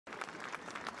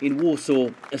In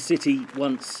Warsaw, a city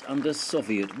once under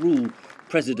Soviet rule,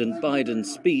 President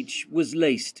Biden's speech was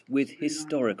laced with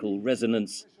historical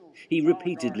resonance. He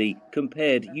repeatedly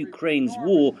compared Ukraine's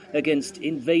war against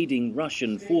invading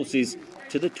Russian forces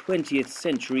to the 20th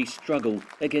century struggle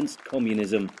against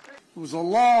communism. It was a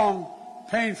long,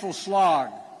 painful slog,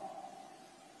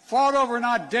 fought over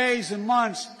not days and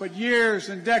months, but years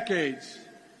and decades.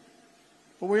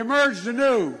 But we emerged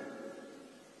anew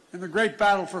in the great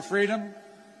battle for freedom,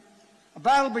 a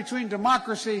battle between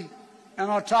democracy and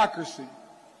autocracy,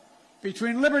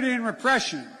 between liberty and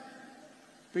repression,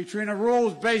 between a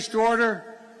rules-based order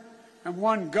and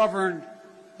one governed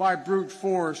by brute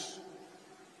force.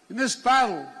 In this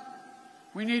battle,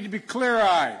 we need to be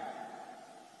clear-eyed.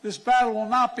 This battle will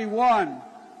not be won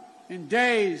in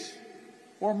days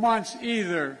or months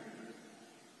either.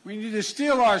 We need to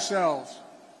steel ourselves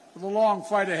for the long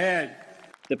fight ahead.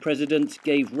 The president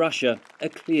gave Russia a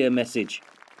clear message.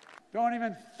 Don't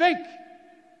even think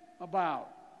about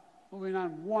moving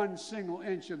on one single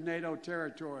inch of NATO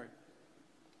territory.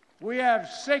 We have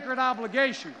sacred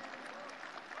obligation.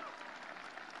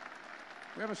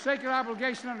 We have a sacred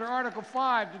obligation under Article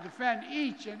 5 to defend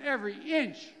each and every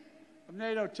inch of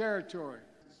NATO territory.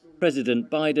 President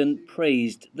Biden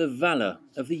praised the valor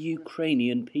of the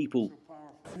Ukrainian people.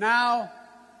 Now,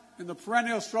 in the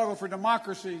perennial struggle for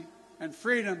democracy and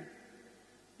freedom,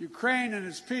 Ukraine and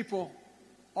its people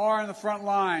are in the front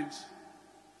lines,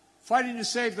 fighting to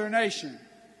save their nation.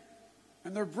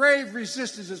 And their brave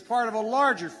resistance is part of a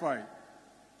larger fight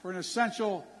for an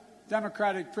essential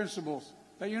democratic principles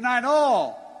that unite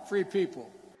all free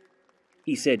people.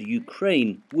 He said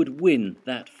Ukraine would win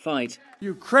that fight.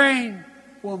 Ukraine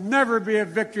will never be a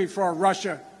victory for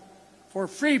Russia, for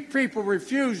free people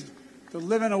refused to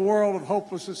live in a world of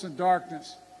hopelessness and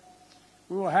darkness.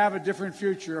 We will have a different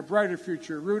future, a brighter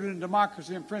future, rooted in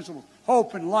democracy and principles,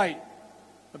 hope and light,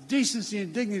 of decency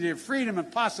and dignity, of freedom and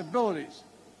possibilities.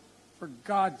 For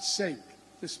God's sake,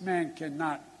 this man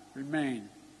cannot remain in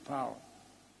power.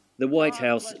 The White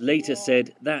House later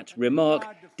said that remark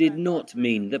did not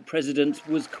mean the president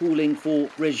was calling for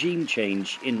regime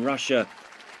change in Russia,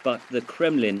 but the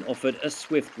Kremlin offered a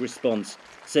swift response,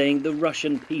 saying the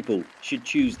Russian people should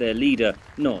choose their leader,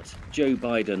 not Joe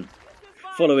Biden.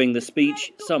 Following the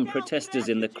speech, some protesters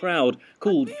in the crowd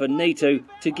called for NATO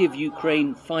to give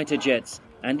Ukraine fighter jets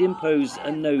and impose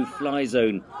a no-fly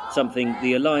zone, something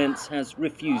the alliance has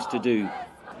refused to do.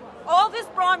 All these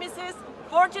promises,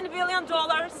 $14 billion,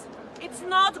 it's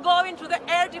not going to the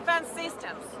air defense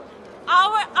systems.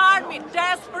 Our army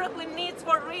desperately needs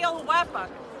for real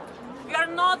weapons. We are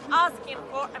not asking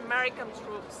for American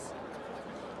troops.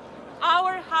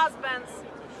 Our husbands,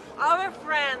 our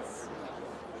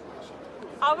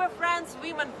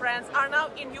women friends are now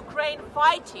in Ukraine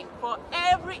fighting for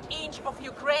every inch of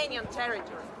Ukrainian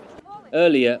territory.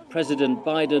 Earlier, President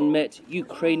Biden met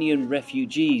Ukrainian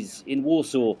refugees in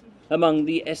Warsaw, among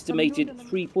the estimated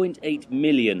 3.8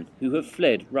 million who have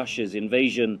fled Russia's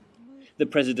invasion. The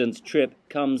president's trip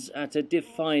comes at a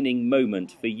defining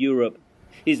moment for Europe.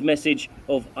 His message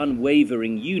of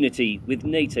unwavering unity with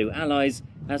NATO allies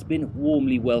has been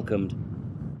warmly welcomed.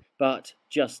 But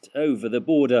just over the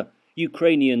border,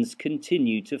 Ukrainians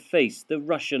continue to face the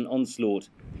Russian onslaught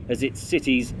as its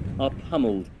cities are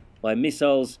pummeled by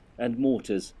missiles and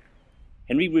mortars.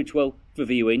 Henry Ridgwell for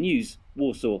VOA News,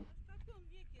 Warsaw.